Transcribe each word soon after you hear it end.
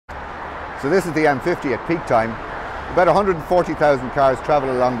So this is the M50 at peak time. About 140,000 cars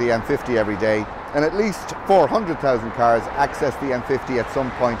travel along the M50 every day, and at least 400,000 cars access the M50 at some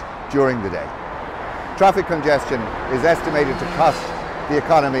point during the day. Traffic congestion is estimated to cost the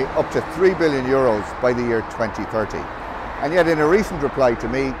economy up to €3 billion by the year 2030. And yet in a recent reply to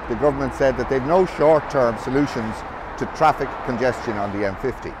me, the government said that they've no short-term solutions to traffic congestion on the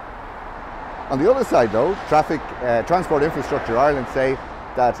M50. On the other side though, Transport Infrastructure Ireland say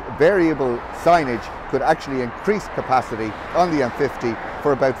that variable signage could actually increase capacity on the M50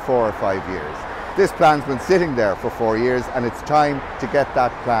 for about 4 or 5 years. This plan's been sitting there for 4 years, and it's time to get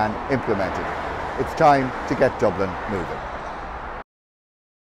that plan implemented. It's time to get Dublin moving.